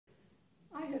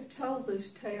told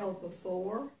this tale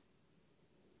before,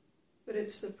 but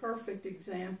it's the perfect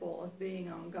example of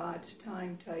being on God's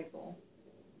timetable.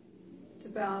 It's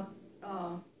about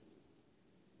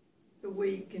the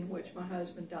week in which my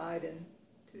husband died in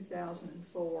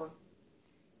 2004.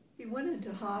 He went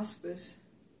into hospice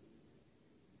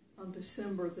on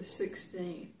December the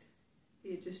 16th.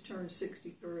 He had just turned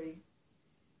 63.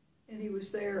 And he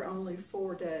was there only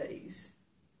 4 days.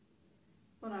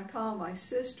 When I called my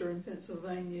sister in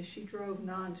Pennsylvania, she drove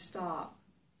nonstop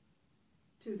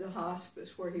to the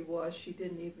hospice where he was. She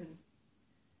didn't even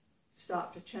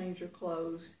stop to change her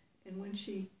clothes. And when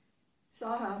she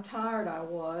saw how tired I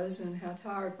was and how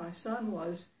tired my son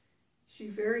was, she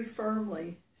very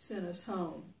firmly sent us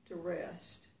home to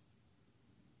rest.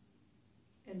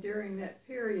 And during that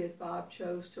period, Bob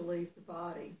chose to leave the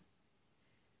body.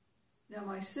 Now,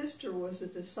 my sister was a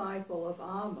disciple of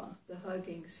Amma, the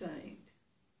hugging saint.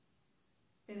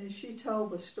 And as she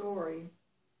told the story,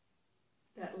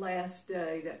 that last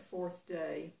day, that 4th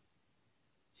day,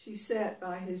 she sat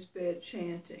by his bed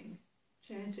chanting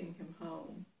him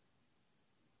home.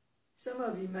 Some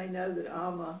of you may know that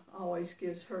Amma always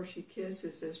gives Hershey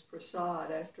kisses as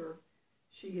prasad after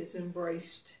she has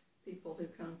embraced people who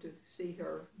come to see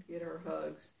her, get her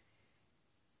hugs.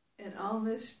 And on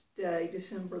this day,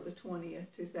 December the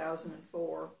 20th,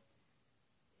 2004,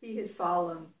 he had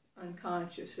fallen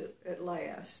unconscious at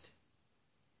last.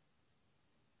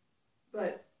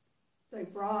 But they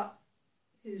brought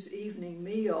his evening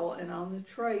meal, and on the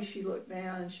tray she looked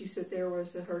down and she said there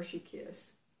was a Hershey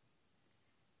kiss.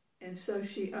 And so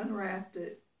she unwrapped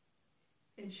it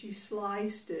and she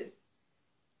sliced a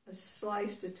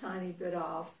tiny bit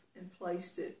off and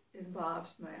placed it in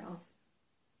Bob's mouth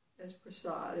as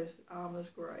prasad, as Amma's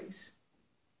grace.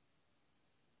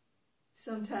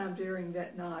 Sometime during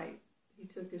that night, he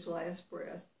took his last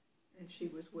breath and she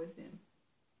was with him.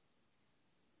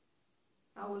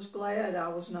 I was glad I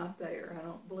was not there. I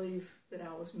don't believe that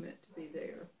I was meant to be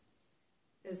there.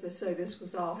 As I say, this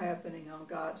was all happening on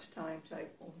God's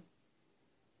timetable.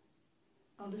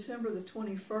 On December the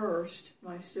 21st,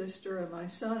 my sister and my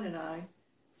son and I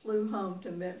flew home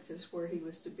to Memphis where he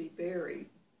was to be buried,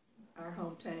 our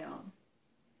hometown,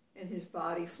 and his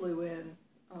body flew in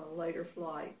on a later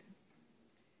flight.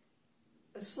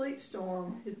 A sleet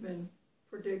storm had been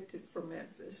predicted for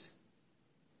Memphis.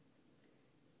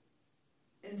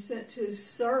 And since his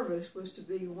service was to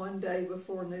be one day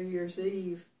before New Year's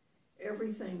Eve,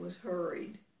 everything was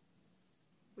hurried.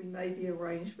 We made the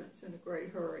arrangements in a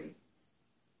great hurry.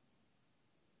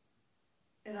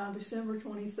 And on December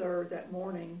 23rd, that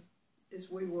morning, as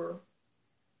we were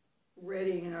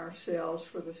readying ourselves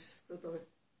for the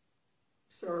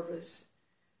service,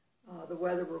 the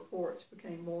weather reports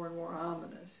became more and more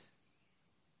ominous.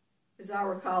 As I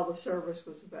recall, the service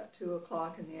was about 2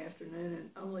 o'clock in the afternoon, and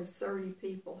only 30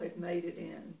 people had made it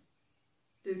in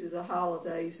due to the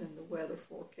holidays and the weather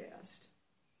forecast.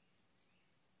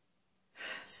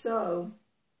 So,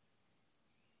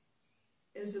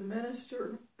 as the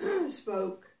minister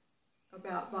spoke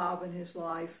about Bob and his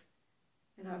life,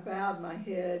 and I bowed my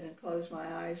head and closed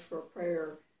my eyes for a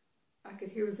prayer, I could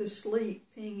hear the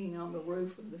sleet pinging on the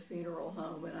roof of the funeral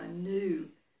home, and I knew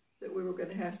that we were going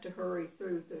to have to hurry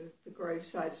through the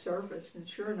graveside service. And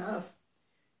sure enough,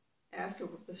 after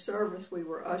the service, we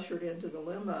were ushered into the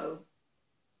limo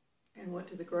and went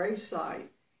to the gravesite.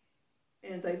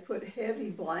 And they put heavy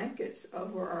blankets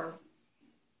over our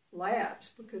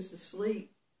laps because the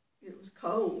sleet, it was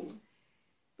cold.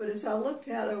 But as I looked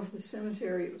out over the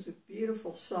cemetery, it was a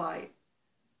beautiful sight.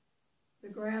 The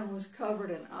ground was covered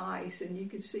in ice, and you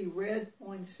could see red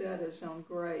poinsettias on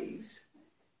graves.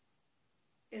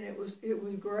 And it was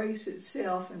grace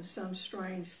itself in some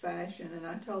strange fashion. And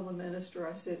I told the minister,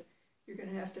 I said, you're going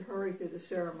to have to hurry through the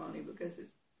ceremony because the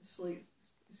sleet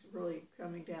is really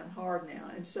coming down hard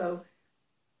now. And so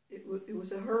it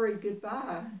was a hurried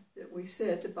goodbye that we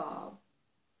said to Bob.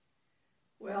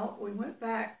 Well, we went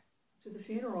back to the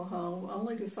funeral home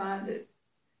only to find that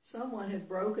someone had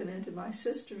broken into my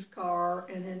sister's car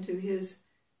and into his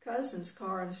cousin's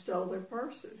car and stole their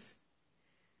purses.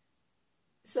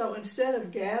 So instead of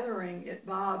gathering at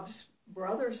Bob's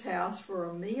brother's house for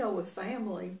a meal with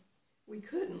family, we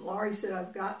couldn't. Laurie said,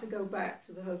 I've got to go back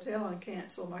to the hotel and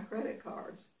cancel my credit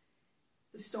cards.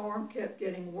 The storm kept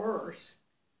getting worse,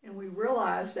 and we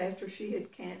realized after she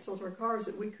had canceled her cards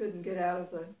that we couldn't get out of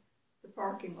the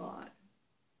parking lot.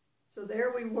 So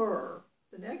there we were.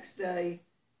 The next day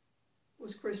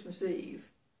was Christmas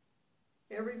Eve.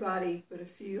 Everybody but a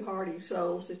few hardy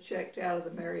souls had checked out of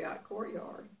the Marriott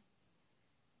courtyard.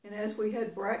 And as we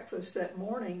had breakfast that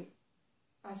morning,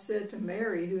 I said to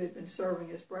Mary, who had been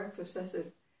serving us breakfast, I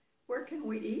said, where can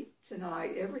we eat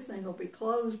tonight? Everything will be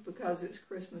closed because it's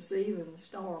Christmas Eve and the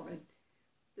storm. And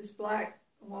this black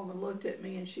woman looked at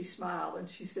me and she smiled and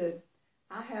she said,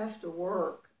 I have to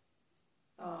work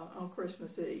on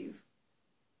Christmas Eve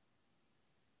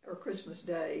or Christmas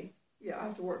Day. Yeah, I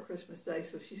have to work Christmas Day.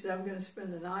 So she said, I'm going to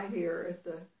spend the night here at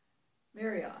the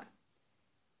Marriott.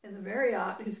 And the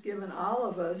Marriott has given all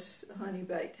of us a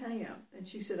honey-baked ham. And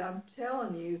she said, I'm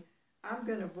telling you, I'm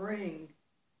going to bring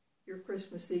your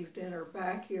Christmas Eve dinner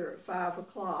back here at 5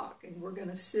 o'clock, and we're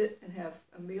going to sit and have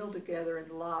a meal together in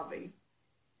the lobby.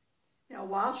 Now,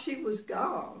 while she was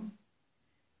gone,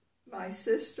 my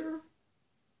sister,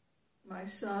 my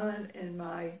son, and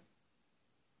my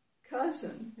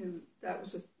cousin, that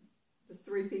was the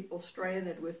three people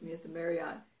stranded with me at the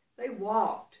Marriott, they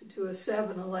walked to a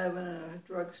 7-Eleven and a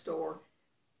drugstore,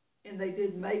 and they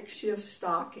did makeshift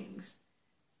stockings.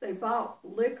 They bought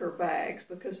liquor bags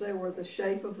because they were the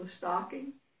shape of a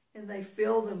stocking, and they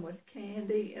filled them with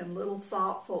candy and little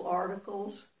thoughtful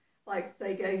articles. Like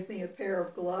they gave me a pair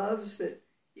of gloves that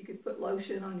you could put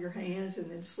lotion on your hands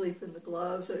and then sleep in the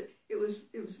gloves. So it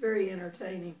was very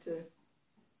entertaining to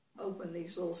open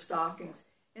these little stockings.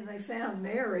 And they found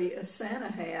Mary a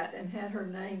Santa hat and had her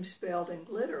name spelled in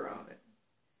glitter on it.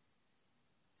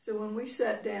 So when we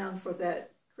sat down for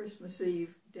that Christmas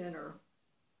Eve dinner,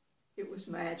 it was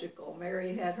magical.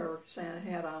 Mary had her Santa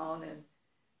hat on, and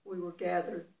we were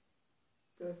gathered,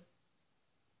 the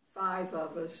 5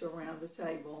 of us around the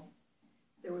table.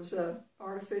 There was an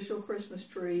artificial Christmas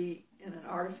tree and an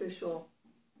artificial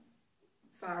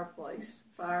fire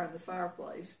in the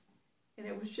fireplace. And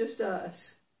it was just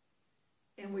us.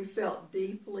 And we felt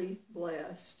deeply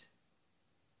blessed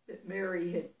that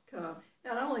Mary had come.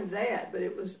 Not only that, but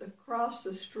it was across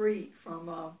the street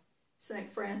from St.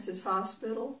 Francis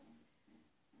Hospital.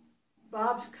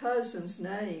 Bob's cousin's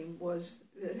name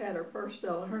that had her purse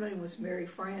stolen, her name was Mary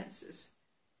Frances.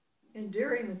 And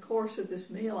during the course of this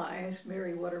meal, I asked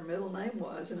Mary what her middle name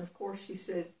was, and of course she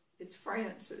said, it's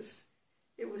Frances.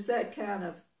 It was that kind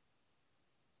of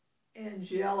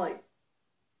angelic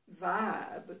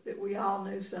vibe that we all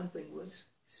knew something was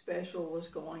special was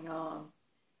going on.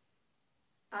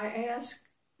 I asked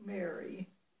Mary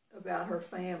about her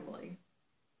family.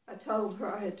 I had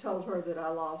told her that I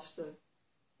lost a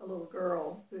little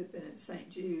girl who had been at St.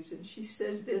 Jude's, and she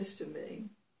said this to me: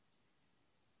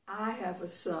 I have a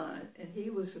son, and he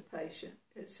was a patient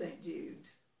at St.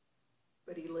 Jude's,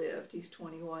 but he lived. He's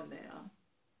 21 now.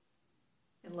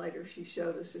 And later she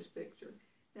showed us this picture.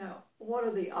 Now, what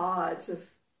are the odds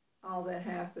of all that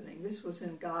happening? This was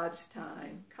in God's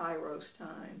time, Kairos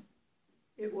time.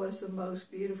 It was the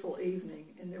most beautiful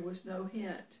evening, and there was no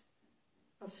hint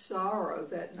of sorrow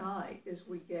that night as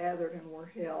we gathered and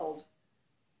were held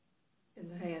in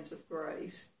the hands of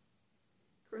grace.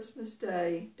 Christmas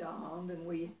Day dawned, and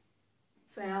we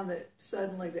found that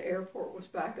suddenly the airport was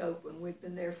back open. We'd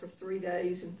been there for 3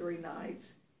 days and 3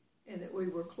 nights, and that we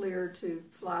were cleared to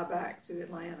fly back to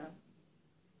Atlanta.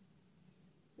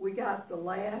 We got the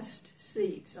last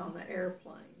seats on the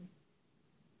airplane.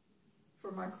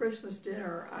 For my Christmas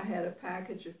dinner, I had a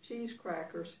package of cheese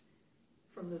crackers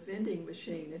from the vending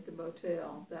machine at the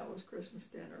motel. That was Christmas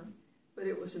dinner, but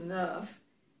it was enough.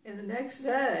 And the next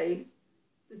day,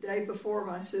 the day before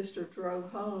my sister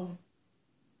drove home,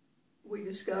 we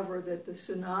discovered that the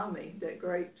tsunami, that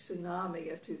great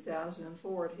tsunami of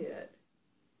 2004 had hit.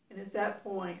 And at that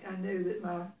point, I knew that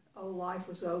my old life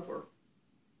was over.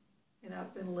 And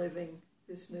I've been living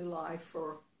this new life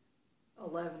for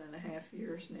 11 and a half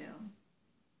years now.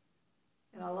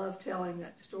 And I love telling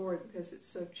that story because it's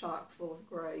so chock full of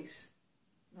grace.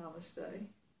 Namaste.